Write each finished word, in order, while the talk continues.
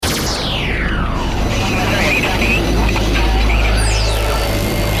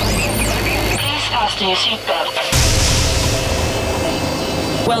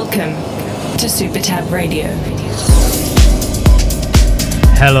Welcome to SuperTab Radio.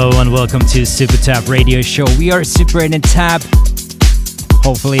 Hello and welcome to SuperTab Radio Show. We are Super in a Tab.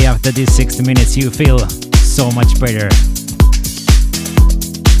 Hopefully after these 60 minutes you feel so much better.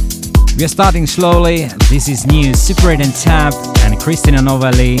 We are starting slowly. This is new Super in a Tab and Christina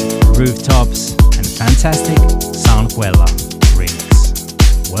Novelli, Rooftops and fantastic Soundquella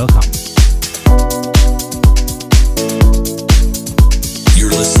remix. Welcome. You're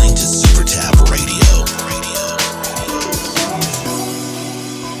listening to SuperTab Radio.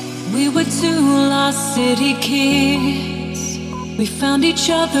 We were two lost city kids. We found each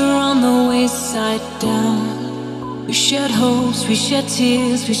other on the wayside down. We shared hopes, we shared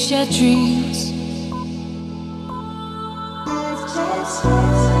tears, we shared dreams.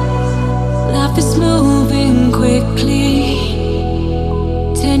 Life is moving quickly.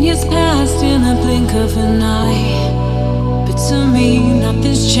 10 years passed in a blink of an eye. But to me,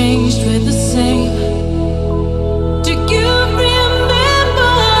 nothing's changed, we're the same. Do you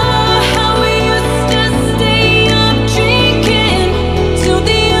remember how we used to stay up drinking till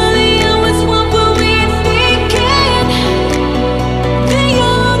the early hours? What were we thinking? The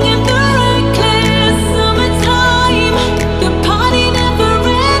young and the reckless summertime. The party never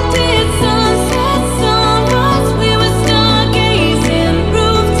ended. Sunset, sunrise, we were stargazing.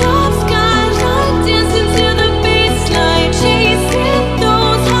 Rooftop skyline, dancing to the baseline, chasing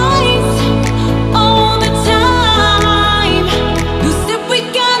those highs all the time. You said we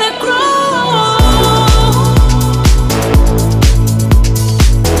gotta grow.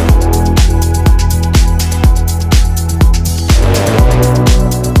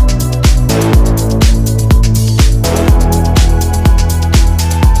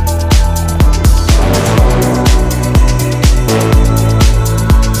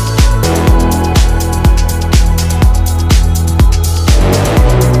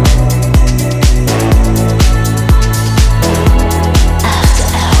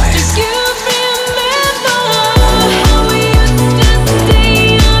 Do you remember how we used to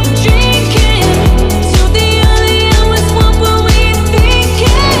stay up drinking till the early hours? What were we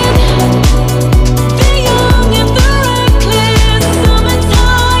thinking? The young and the reckless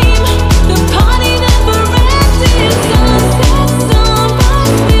summertime. The party never ended. Sunset,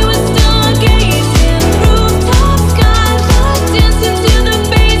 sunrise, we were stargazing. Rooftop skyline, dancing to the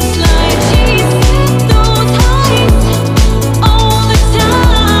baseline, chasing those highs all the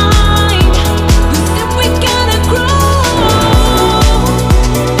time. You said we gotta grow.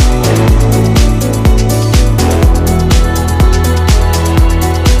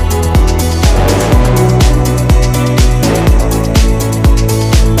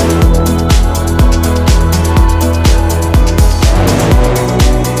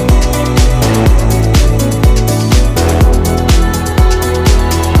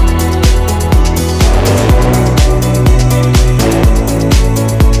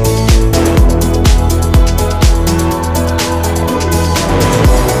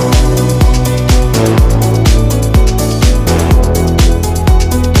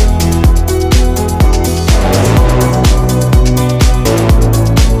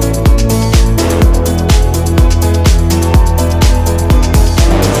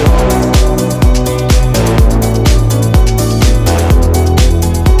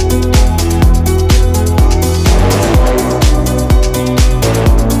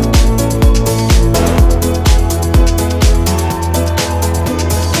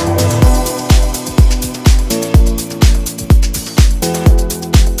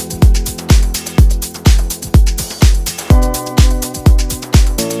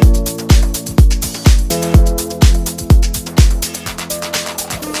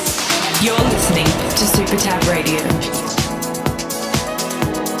 You're listening to SuperTab Radio.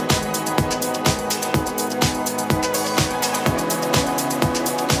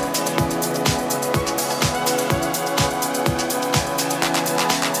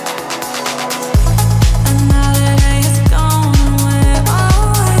 Another day is gone, we're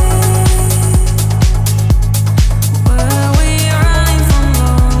away. Were we running from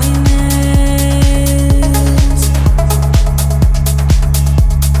loneliness?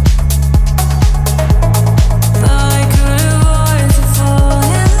 Thought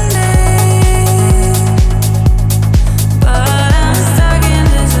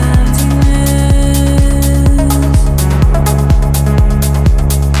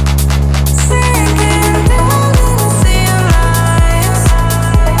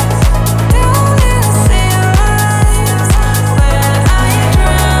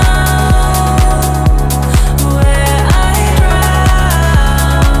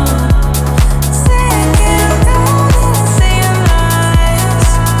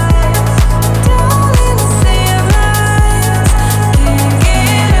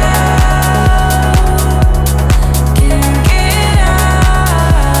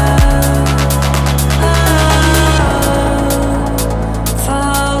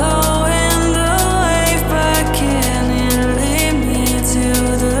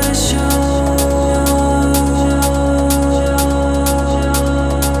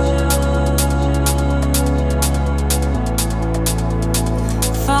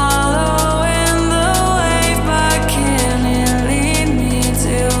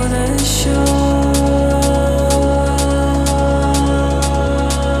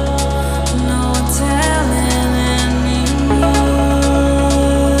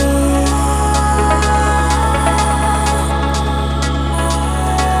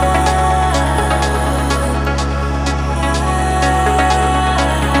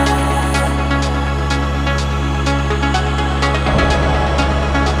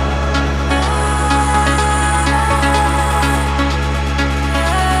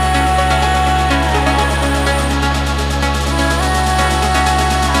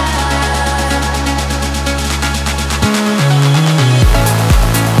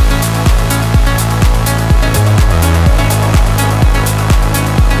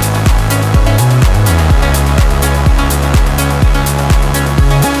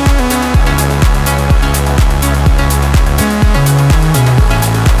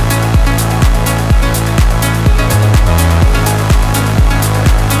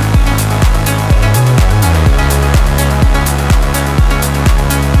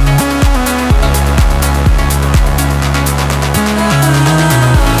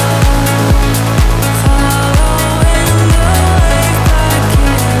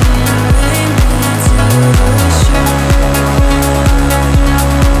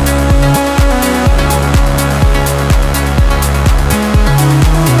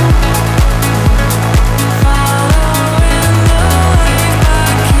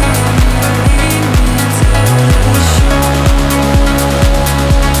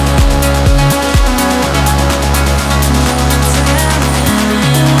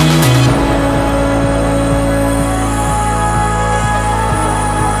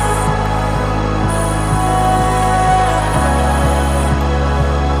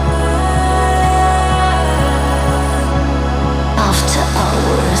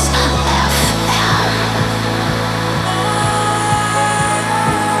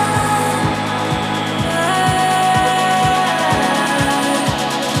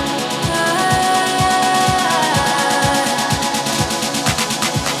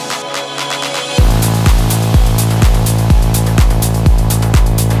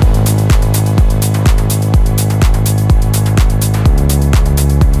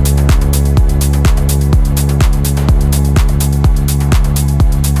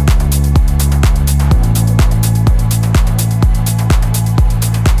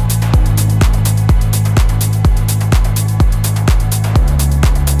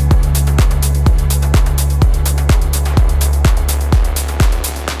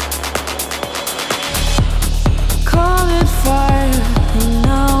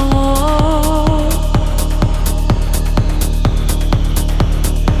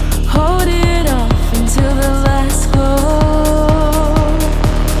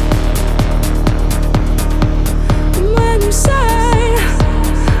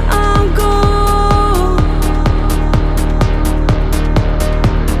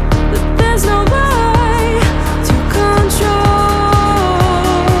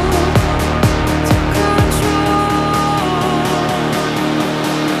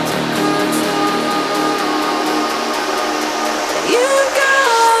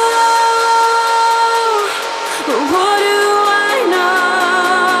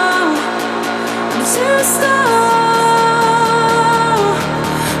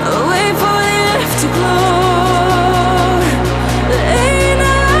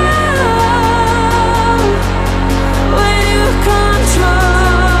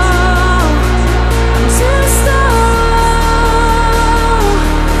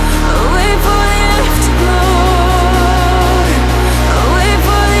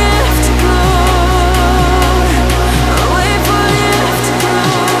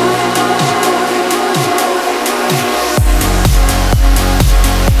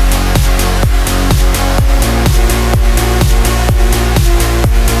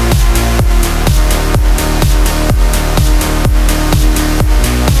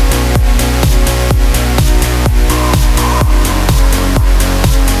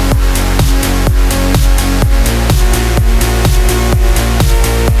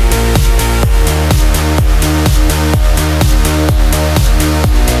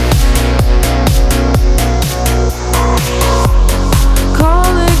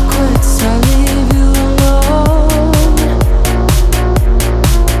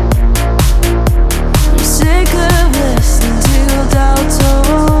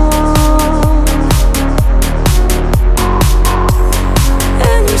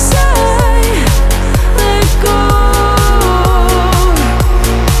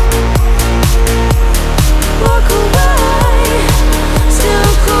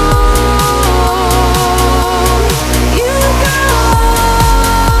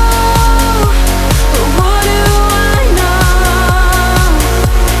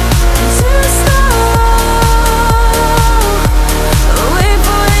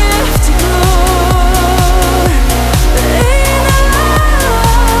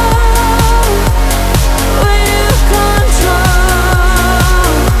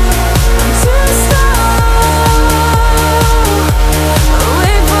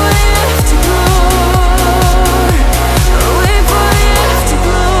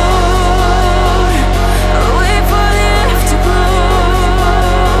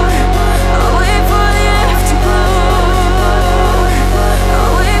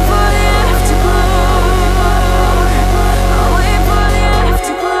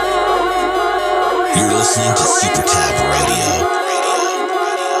You're listening to SuperTab Radio.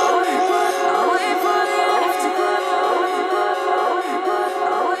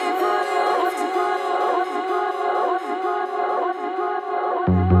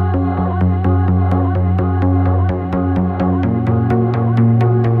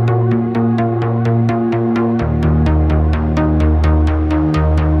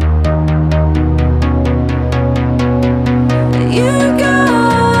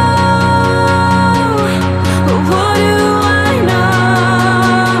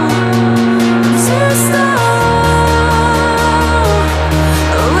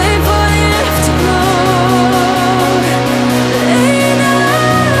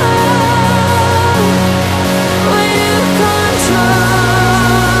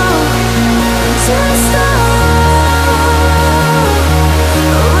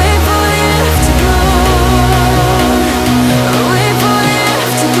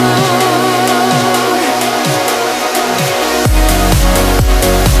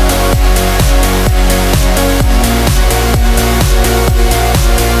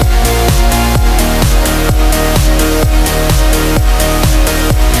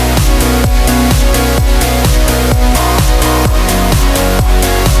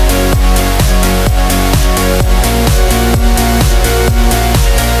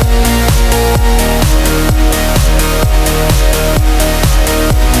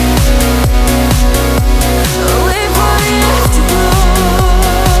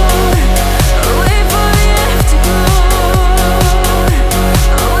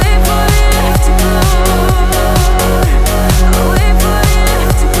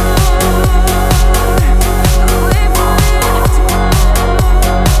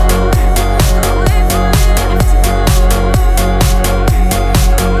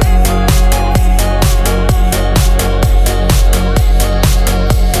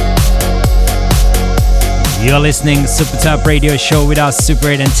 You're listening SuperTab Radio show with us, Super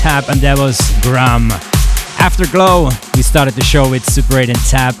 8 and Tab, and that was Gram. After Glow, we started the show with Super 8 and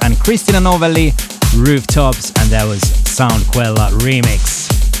Tab and Christina Novelli, Rooftops, and that was Sound Quella remix.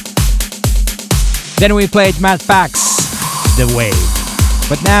 Then we played Matt Fax, The Wave.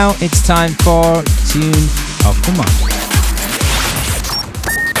 But now it's time for Tune of the Month.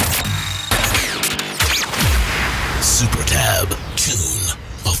 SuperTab Tune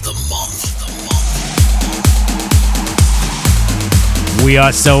of the Month. We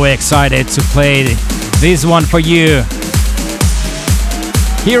are so excited to play this one for you.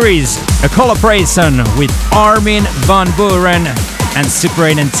 Here is a collaboration with Armin van Buuren and Super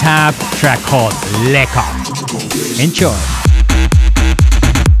 8 and Tab, track called Leka. Enjoy.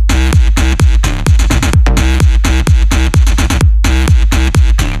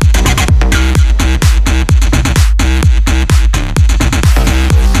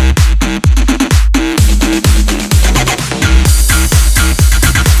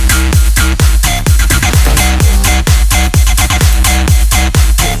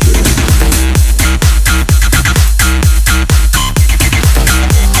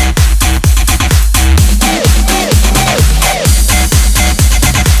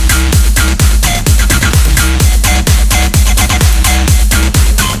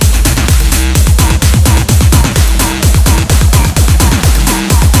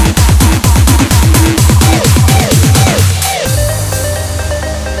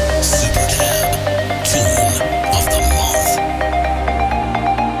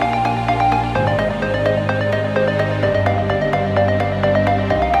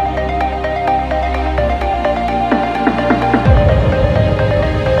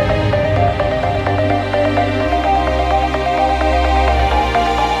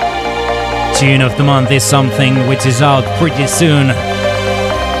 Tune of the Month is something which is out pretty soon.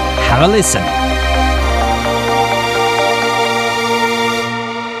 Have a listen.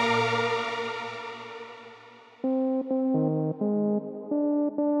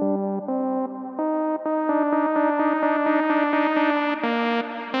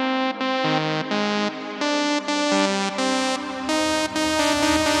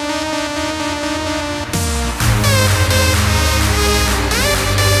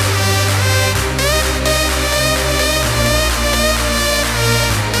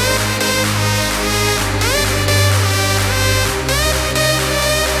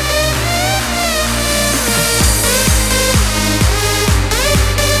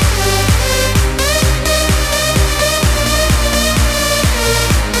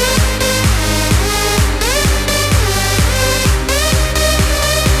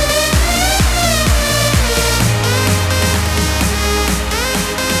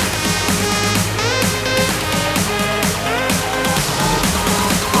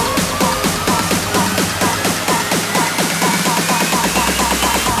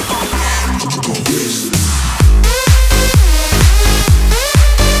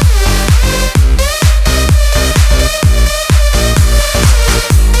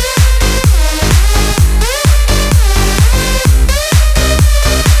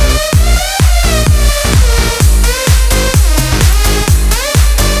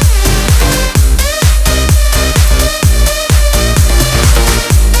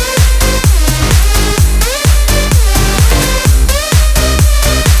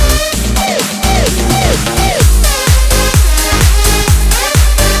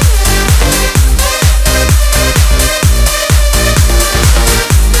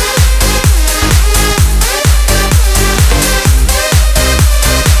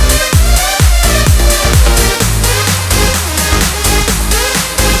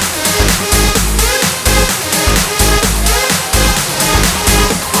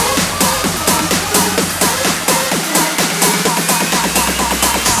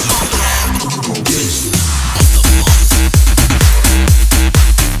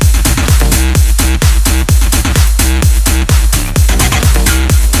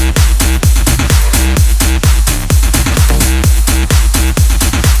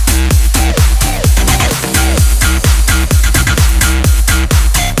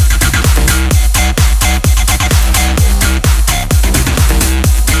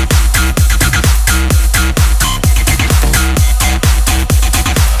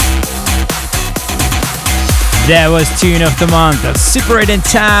 That was Tune of the Month, Super 8 and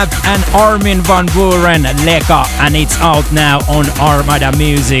Tab and Armin van Buuren, Leka, and it's out now on Armada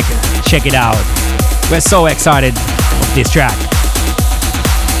Music. Check it out. We're so excited of this track.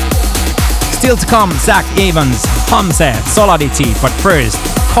 Still to come, Zach Evans, Hamse, Solidity, but first,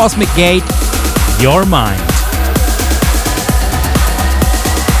 Cosmic Gate, Your Mind.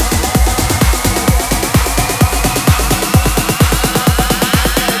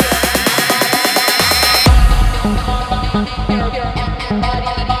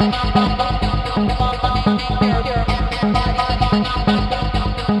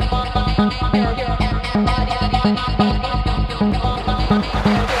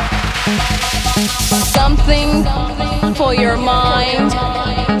 Something for your mind.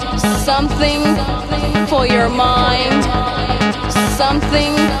 Something for your mind.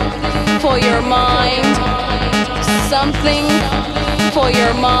 Something for your mind. Something for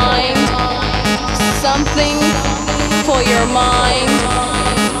your mind. Something for your mind.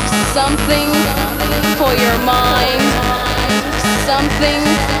 Something for your mind. Something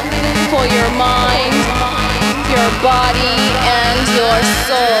for your mind, your body and your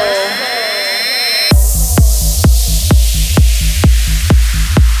soul.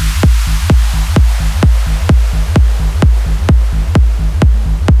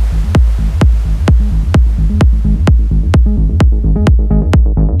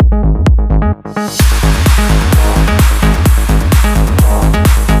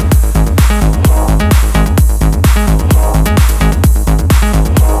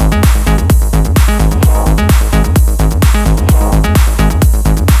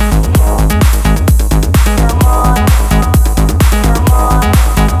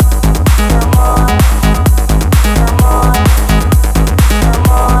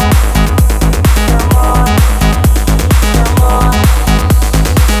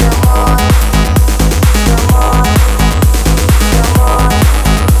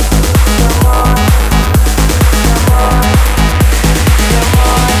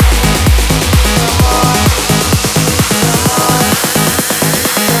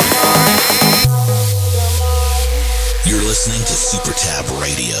 SuperTab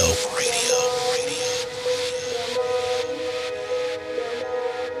Radio.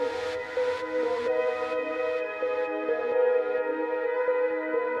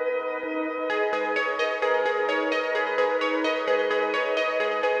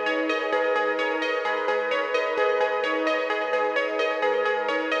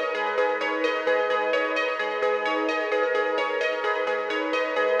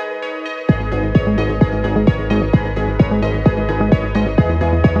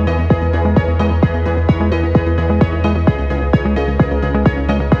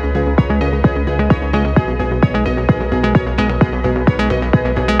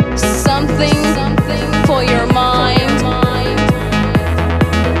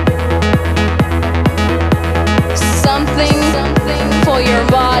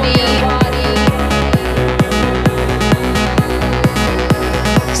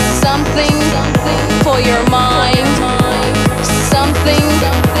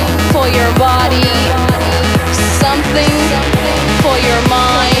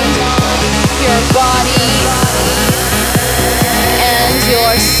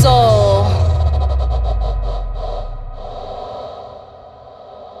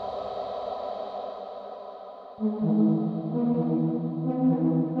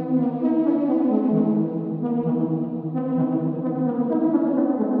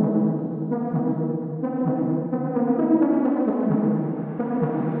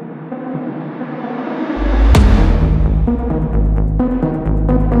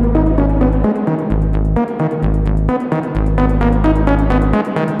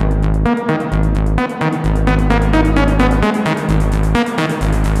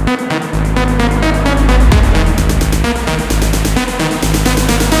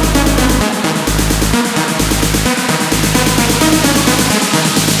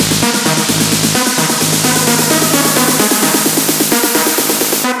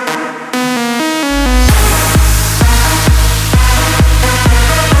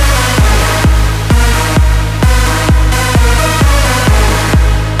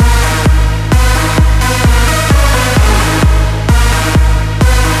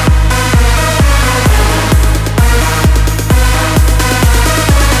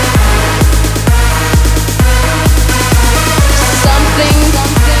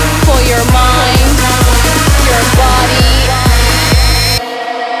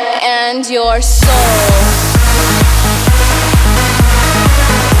 Your soul.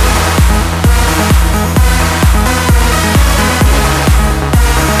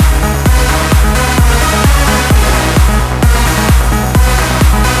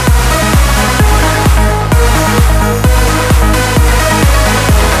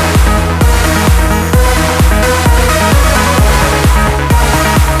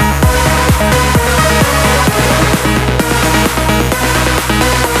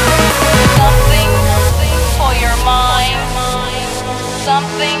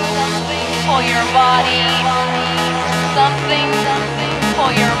 something for your body, something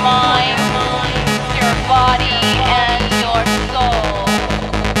for your mind, your body and your soul.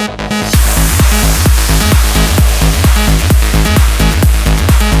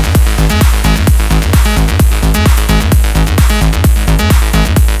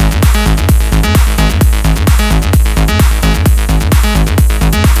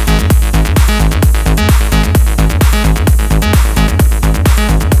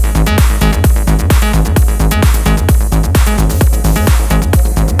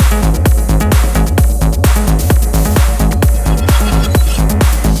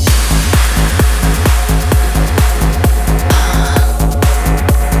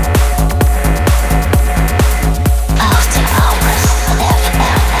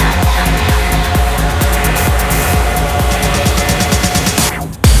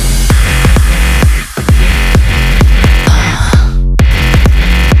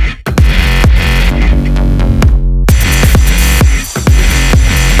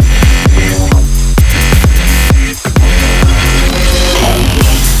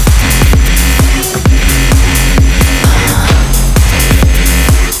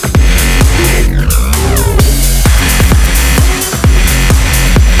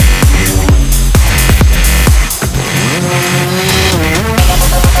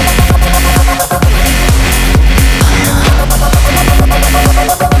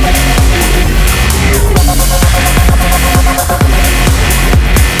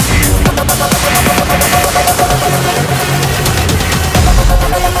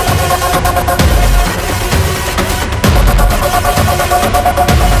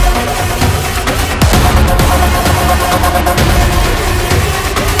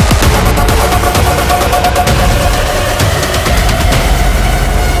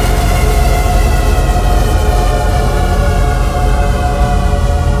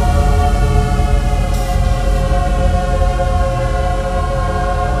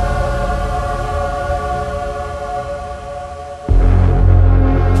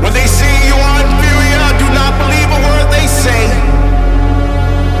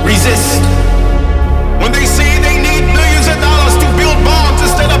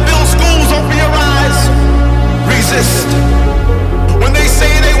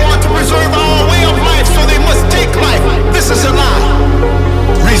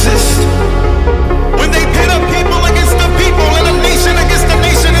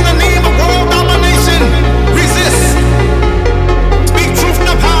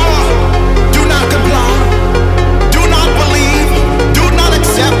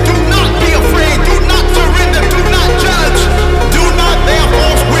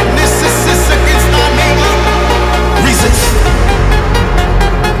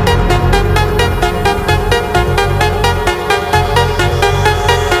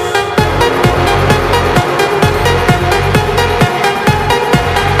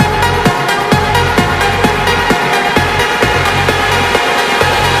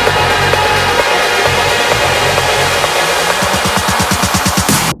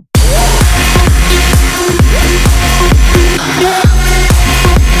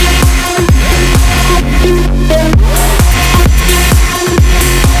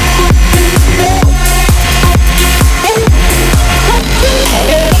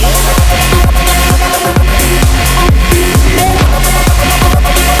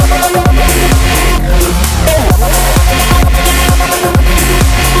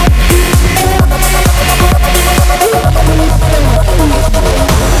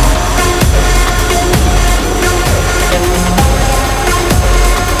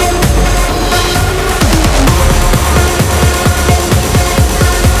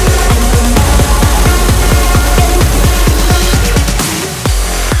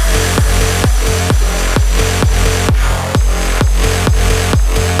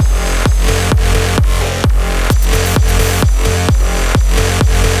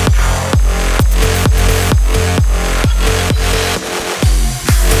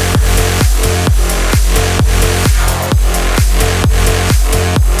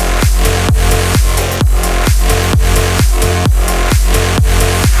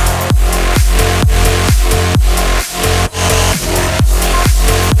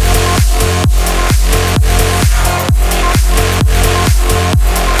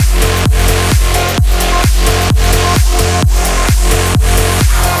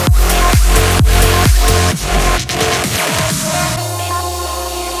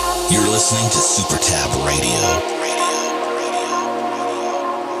 listening to SuperTab Radio.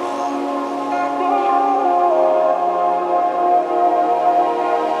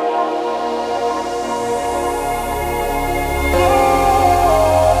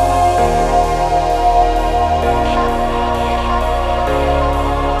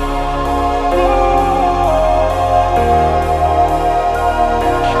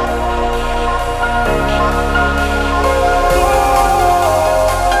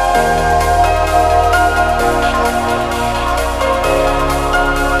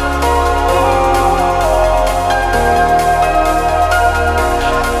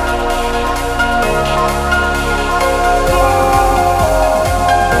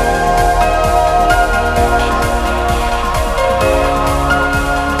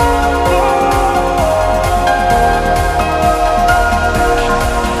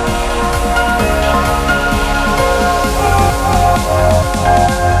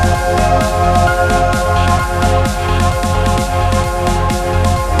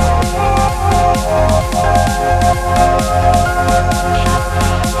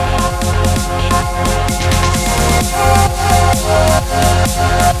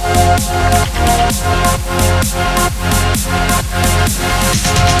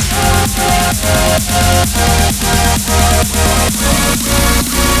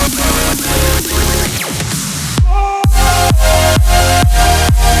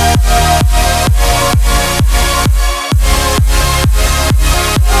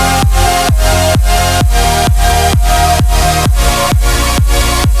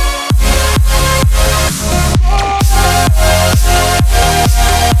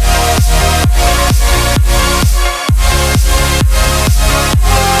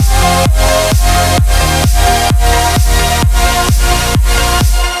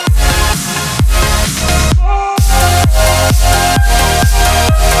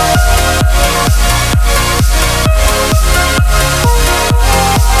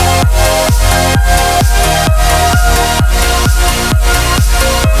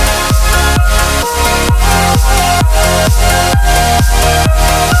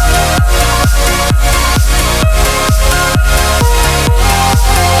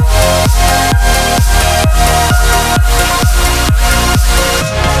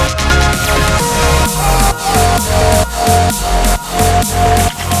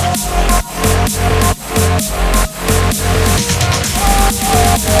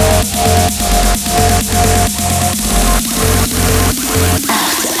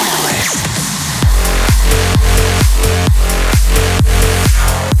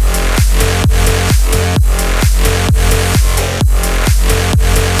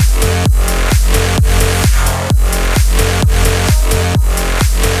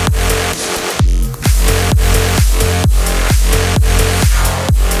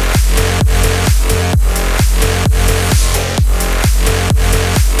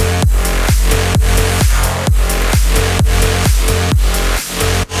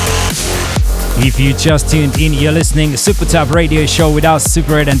 you just tuned in, you're listening to SuperTab Radio Show with us,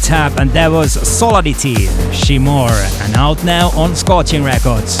 Super 8 and Tab, and that was Solidity, Shimor, and out now on Scorching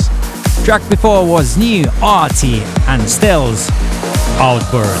Records. Track before was new Artie and Stills,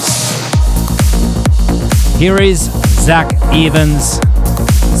 Outburst. Here is Zach Evans,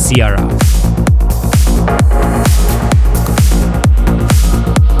 Sierra.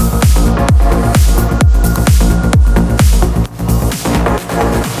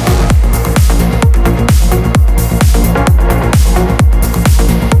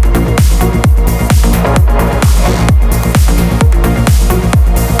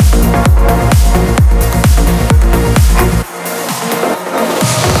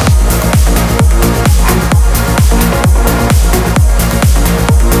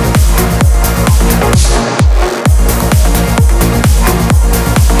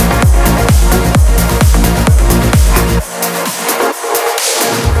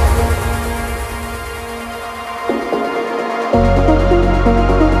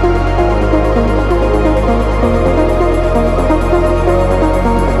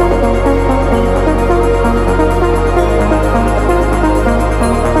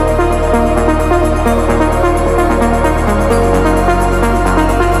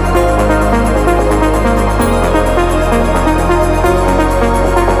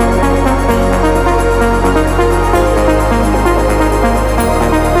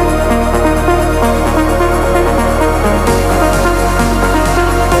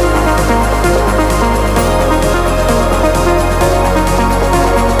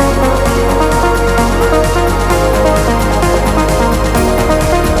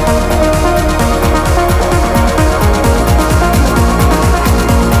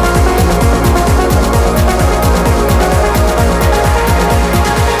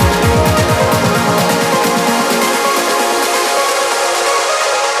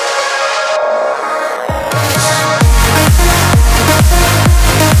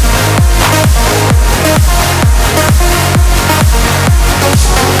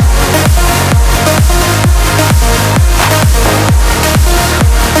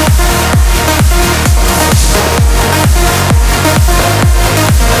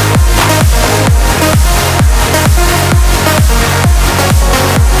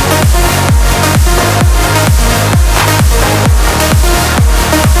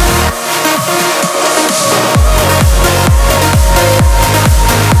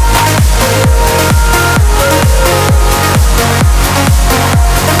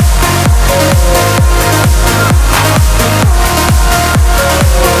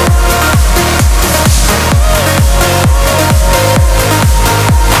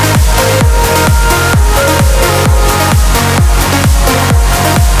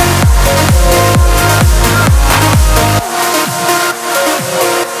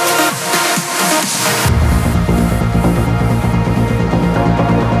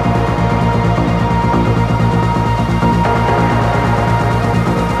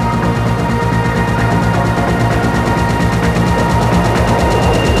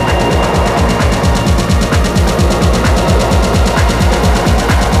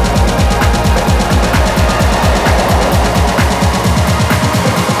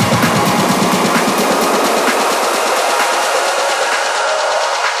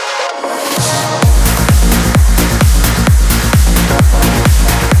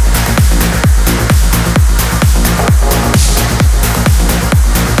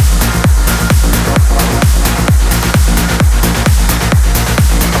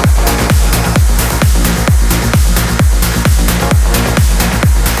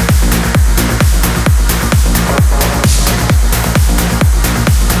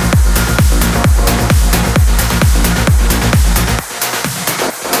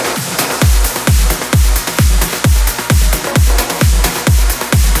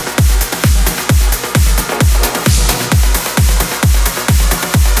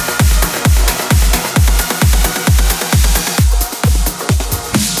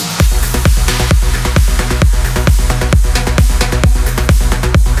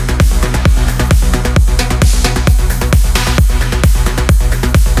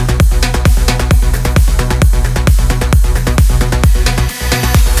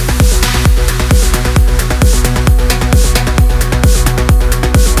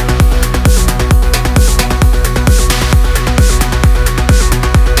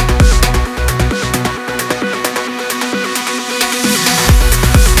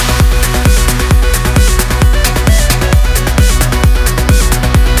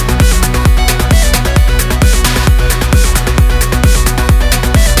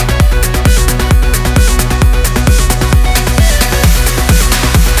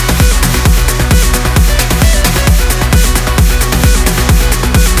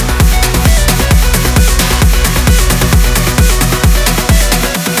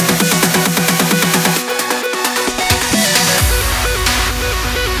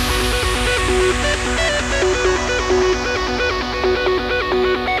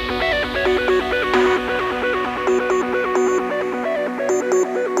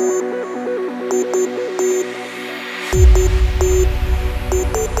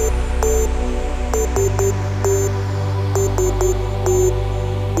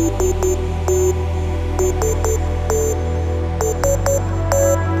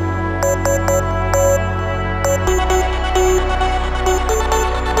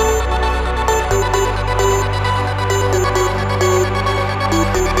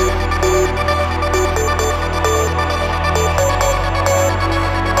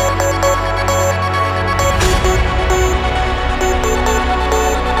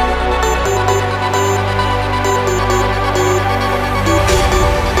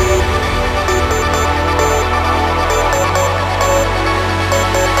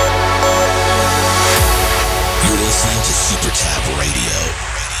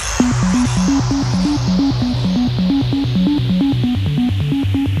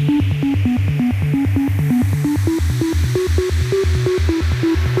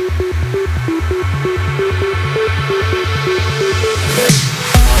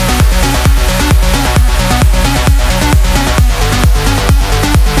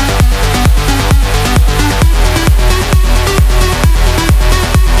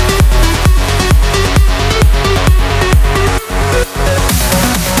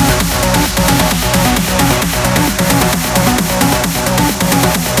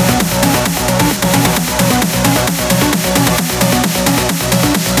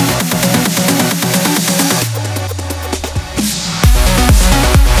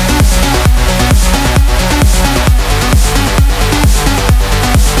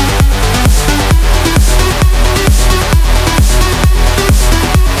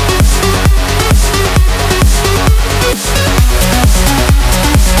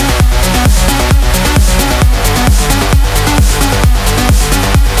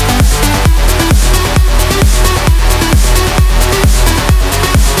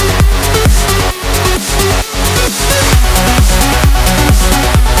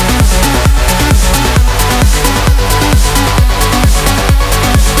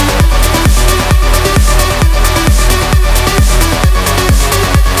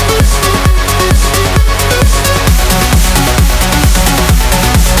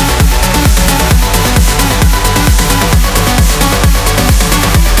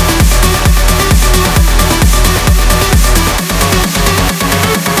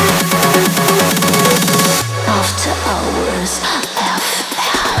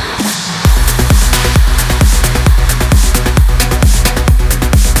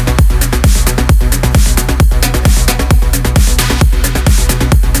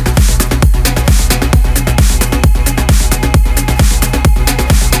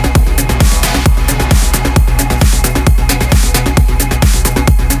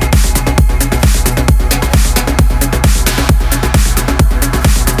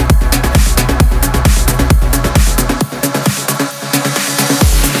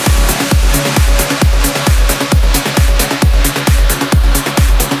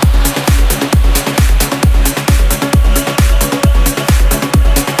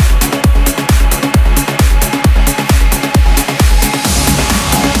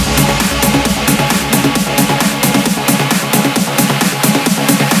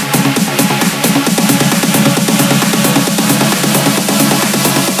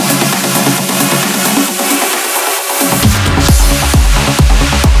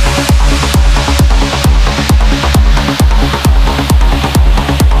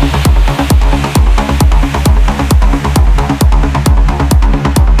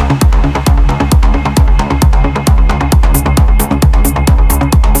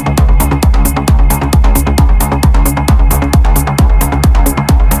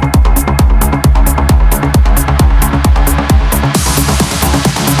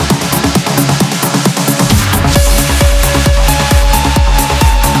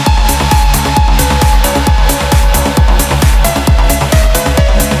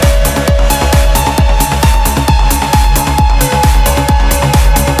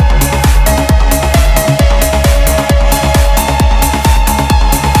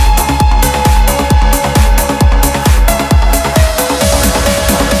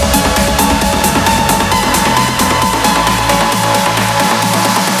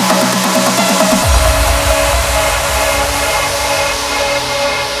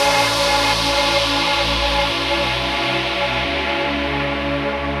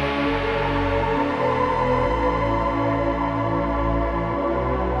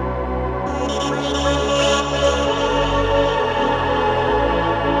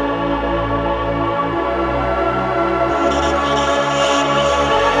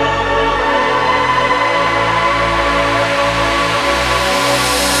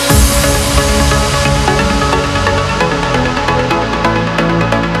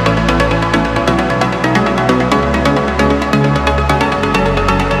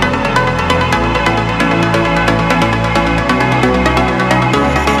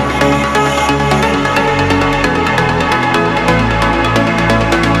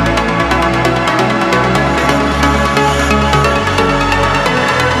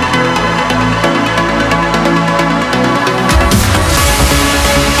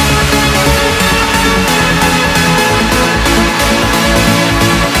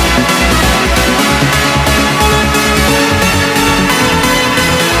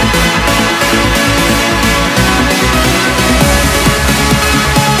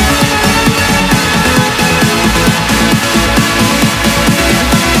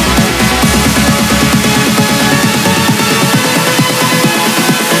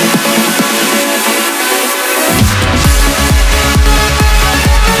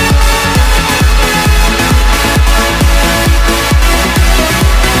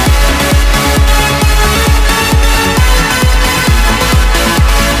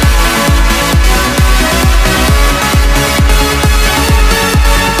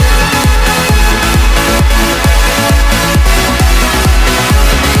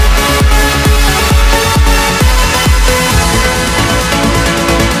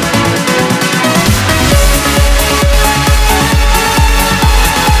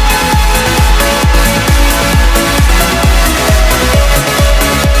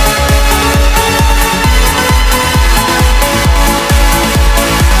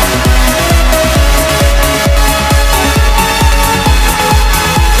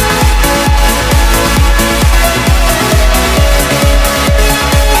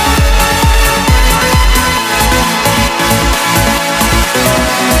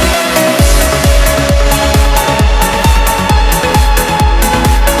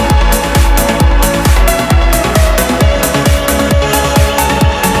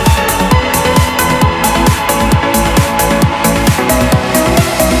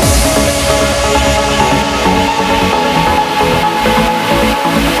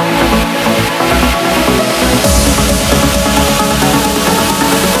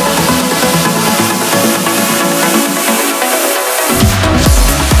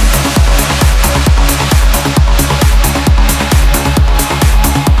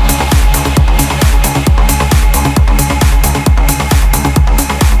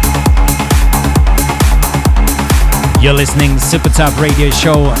 You're listening to SuperTab Radio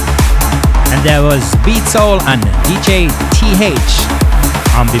Show, and there was Beat Soul and DJ TH,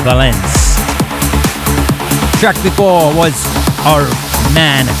 Ambivalence. Track before was our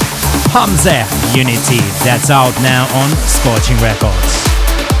man Hamza, Unity. That's out now on Scorching Records.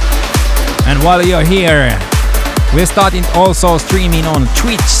 And while you're here, we're starting also streaming on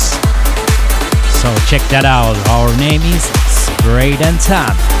Twitch, so check that out. Our name is Sprayed and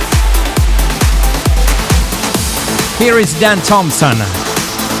Tab. Here is Dan Thompson,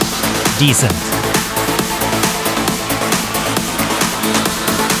 Decent.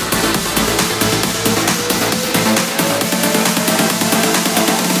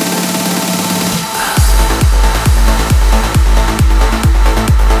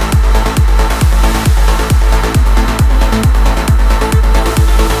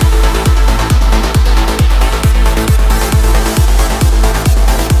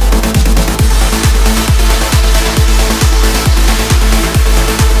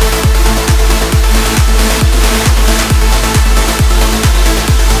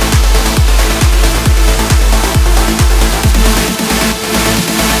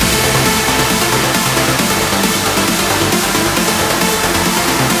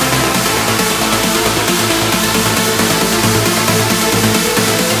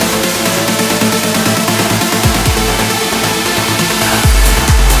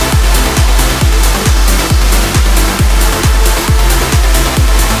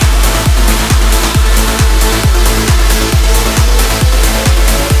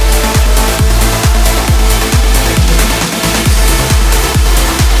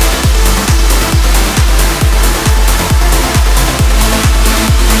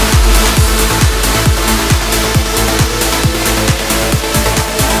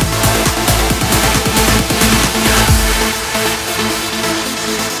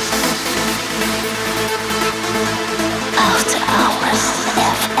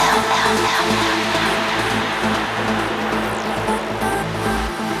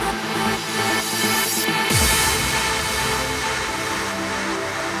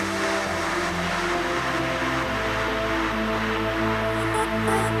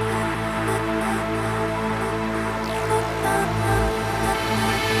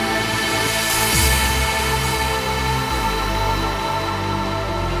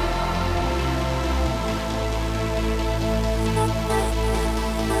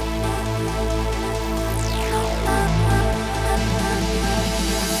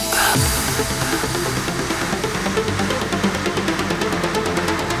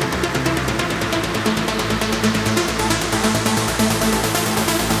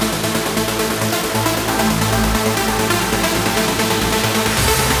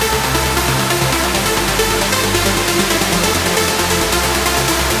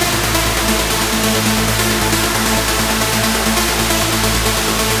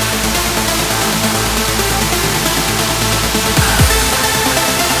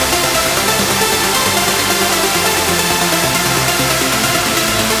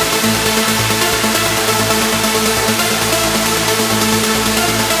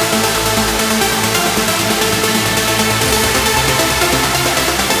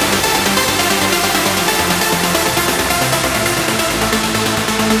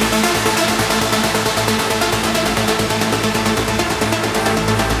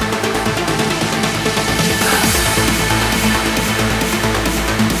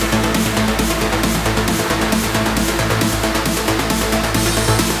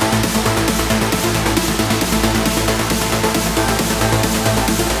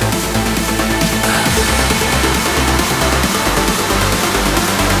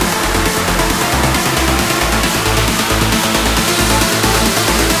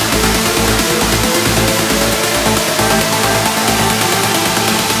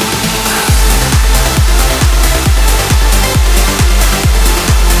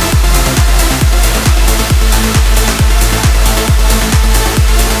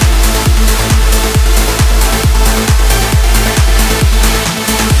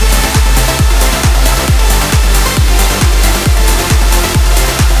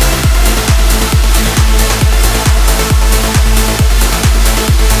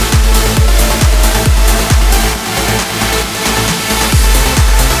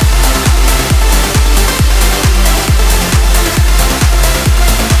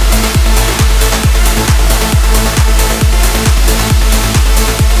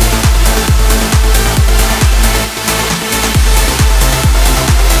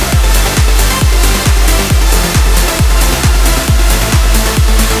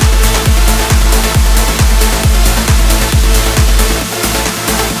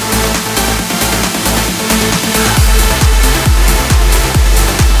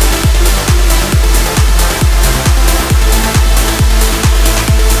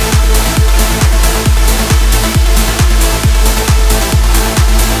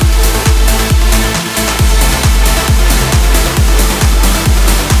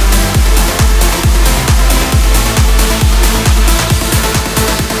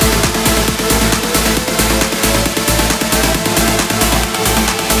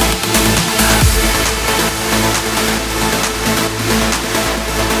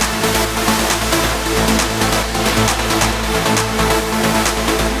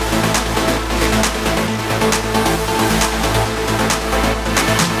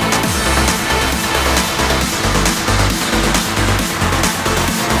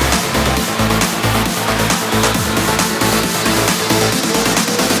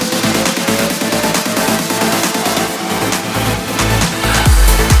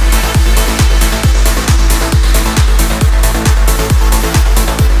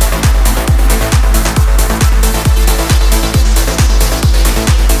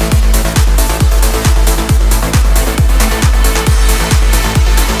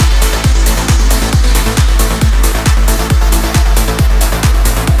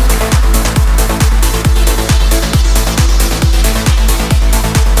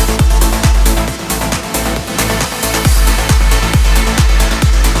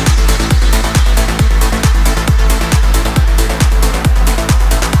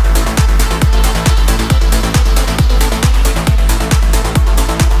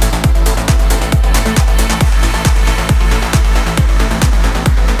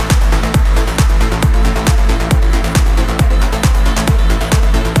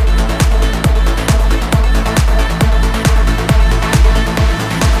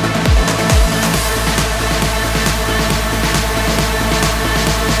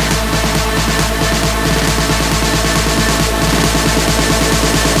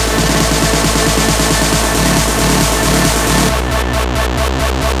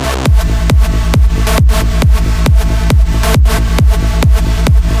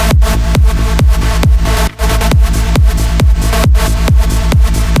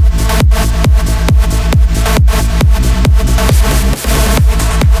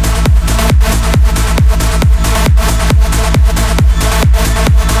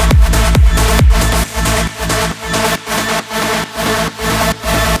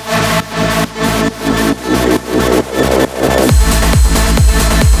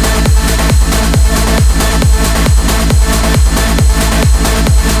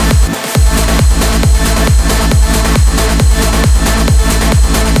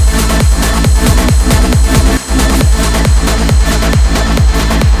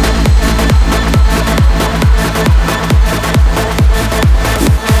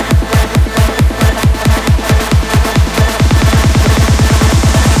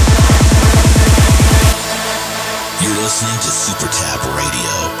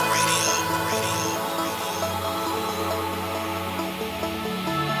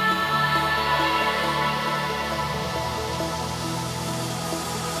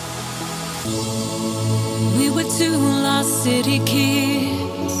 We were two lost city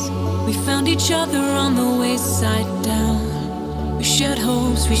kids. We found each other on the wayside down. We shared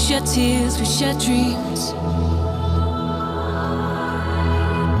hopes, we shared tears, we shared dreams.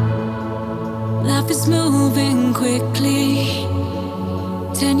 Life is moving quickly.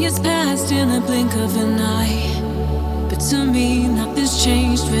 10 years passed in a blink of an eye. But to me, nothing's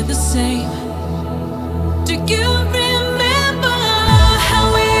changed, we're the same. Do you remember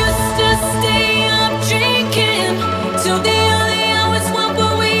how we used to stay up drinking till the early hours? What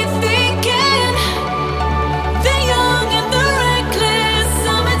were we thinking? The young and the reckless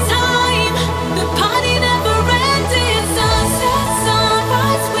summertime. The party never ended. Sunset,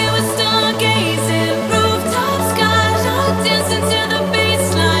 sunrise, we were stargazing. Rooftop skies, dancing to the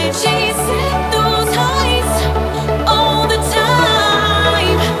baseline, chasing those highs all the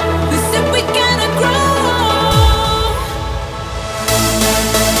time. We said we gotta grow.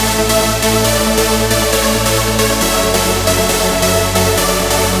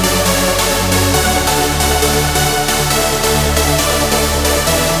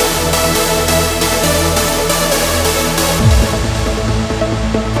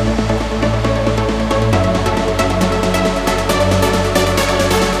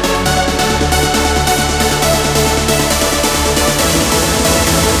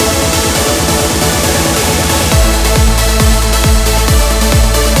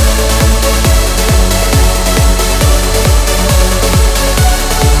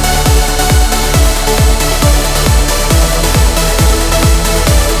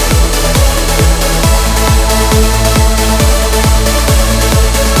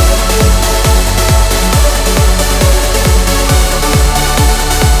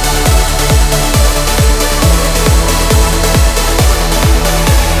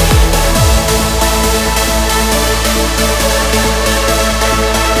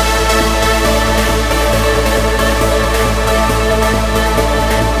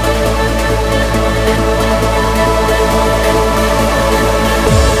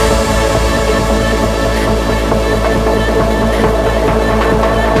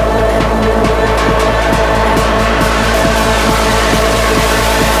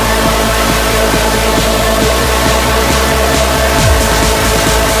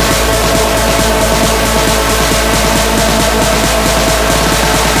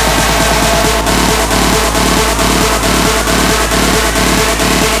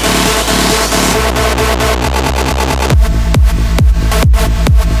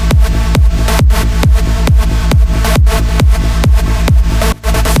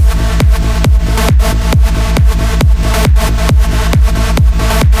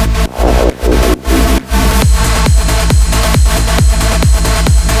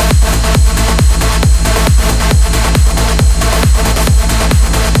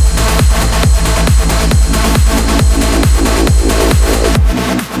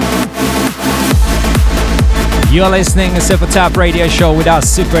 You're listening to SuperTab Radio Show with us,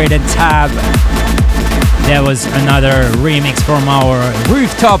 Super 8 and Tab. There was another remix from our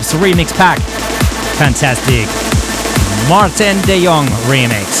Rooftops remix pack. Fantastic. Martin de Jong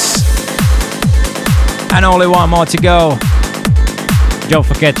remix. And only one more to go. Don't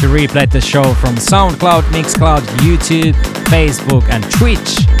forget to replay the show from SoundCloud, Mixcloud, YouTube, Facebook and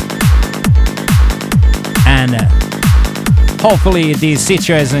Twitch. And hopefully the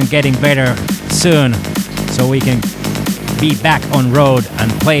situation getting better soon, so we can be back on road and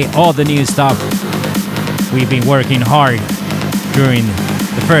play all the new stuff we've been working hard during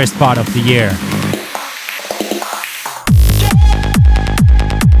the first part of the year.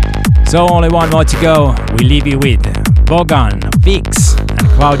 So only one more to go. We leave you with Bogan, Vix and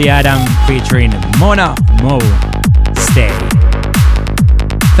Claudia Adam featuring Mona Mo. Stay.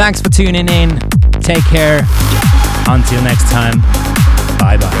 Thanks for tuning in. Take care. Until next time.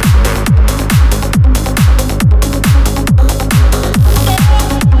 Bye bye.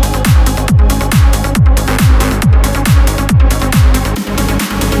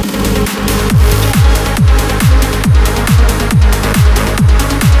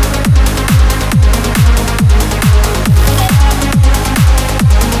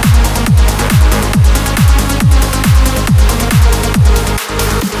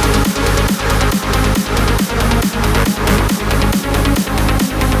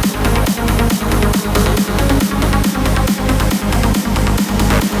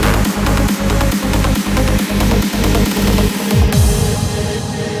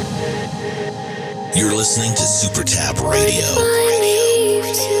 Listening to SuperTab Radio. What if I leave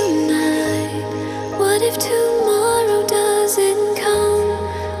tonight? What if tomorrow doesn't come?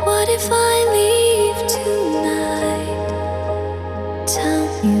 What if I leave tonight? Tell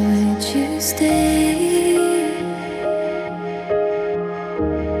me. would you stay?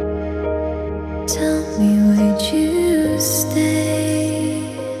 Tell me, would you stay?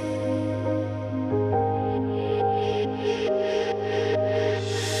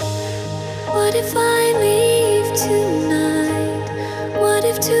 What if I leave tonight?